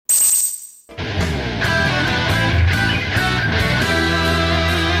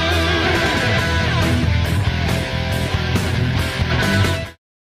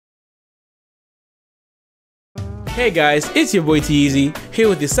Hey guys, it's your boy T.Yeezy, here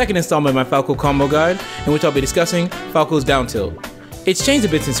with the second installment of my Falco combo guide, in which I'll be discussing Falco's down tilt. It's changed a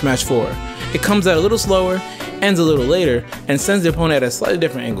bit in Smash 4. It comes out a little slower, ends a little later, and sends the opponent at a slightly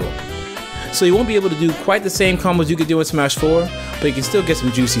different angle. So you won't be able to do quite the same combos you could do in Smash 4, but you can still get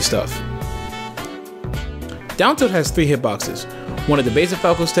some juicy stuff. Down tilt has 3 hitboxes, one at the base of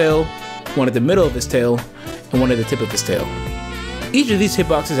Falco's tail, one at the middle of his tail, and one at the tip of his tail. Each of these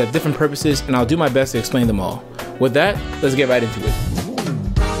hitboxes have different purposes, and I'll do my best to explain them all. With that, let's get right into it.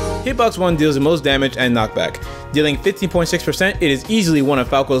 Hitbox 1 deals the most damage and knockback. Dealing 15.6%, it is easily one of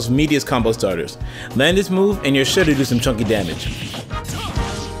Falco's meatiest combo starters. Land this move and you're sure to do some chunky damage.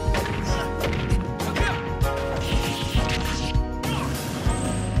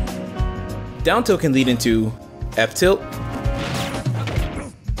 Down tilt can lead into F tilt,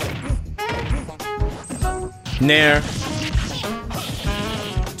 Nair,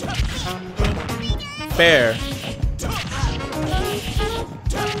 Fair,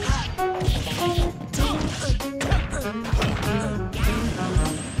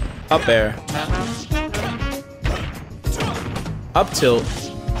 up air, up tilt,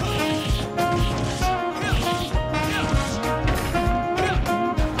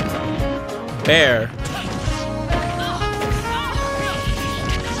 bair,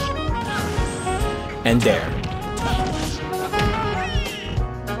 and dare.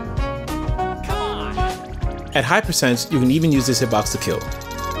 At high percents, you can even use this hitbox to kill.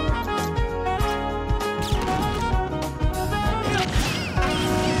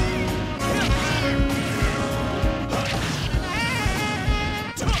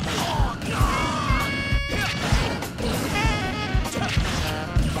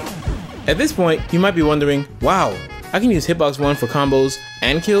 At this point, you might be wondering, wow, I can use hitbox 1 for combos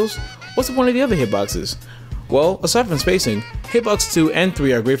and kills? What's the point of the other hitboxes? Well, aside from spacing, hitbox 2 and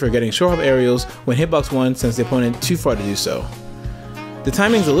 3 are great for getting short hop aerials when hitbox 1 sends the opponent too far to do so. The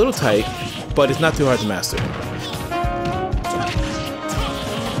timing's a little tight, but it's not too hard to master.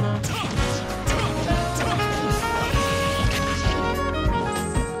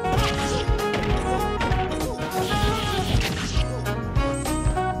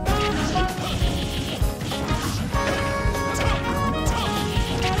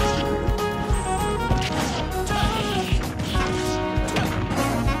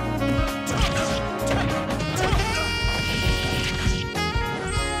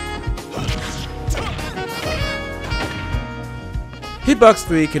 Hitbox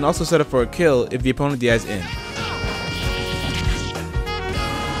 3 can also set up for a kill if the opponent DIs in.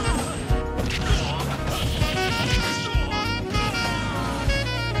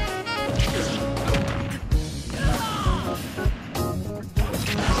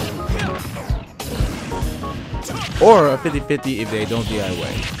 Or a 50-50 if they don't DI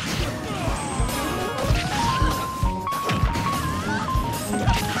away.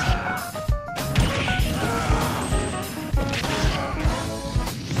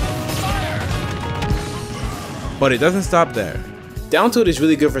 But it doesn't stop there. Down tilt is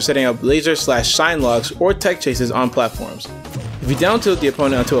really good for setting up laser/shine locks or tech chases on platforms. If you down tilt the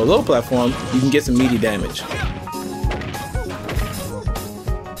opponent onto a low platform, you can get some meaty damage.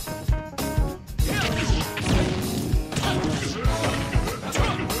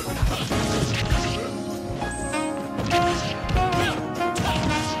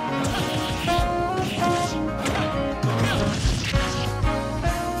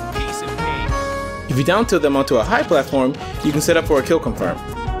 If you down tilt them onto a high platform, you can set up for a kill confirm.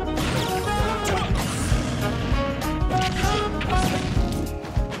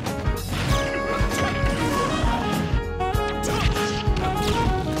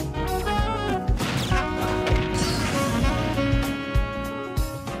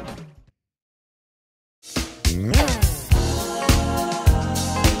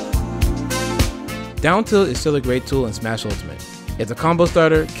 Down tilt is still a great tool in Smash Ultimate. It's a combo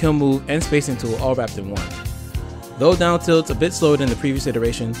starter, kill move, and spacing tool all wrapped in one. Though down tilt's a bit slower than the previous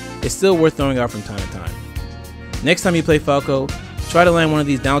iteration, it's still worth throwing out from time to time. Next time you play Falco, try to land one of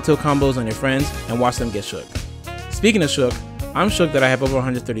these down tilt combos on your friends and watch them get shook. Speaking of shook, I'm shook that I have over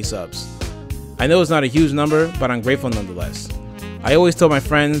 130 subs. I know it's not a huge number, but I'm grateful nonetheless. I always told my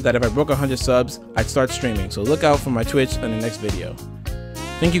friends that if I broke 100 subs, I'd start streaming, so look out for my Twitch on the next video.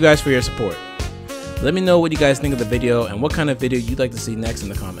 Thank you guys for your support. Let me know what you guys think of the video and what kind of video you'd like to see next in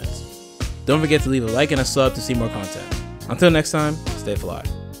the comments. Don't forget to leave a like and a sub to see more content. Until next time, stay fly.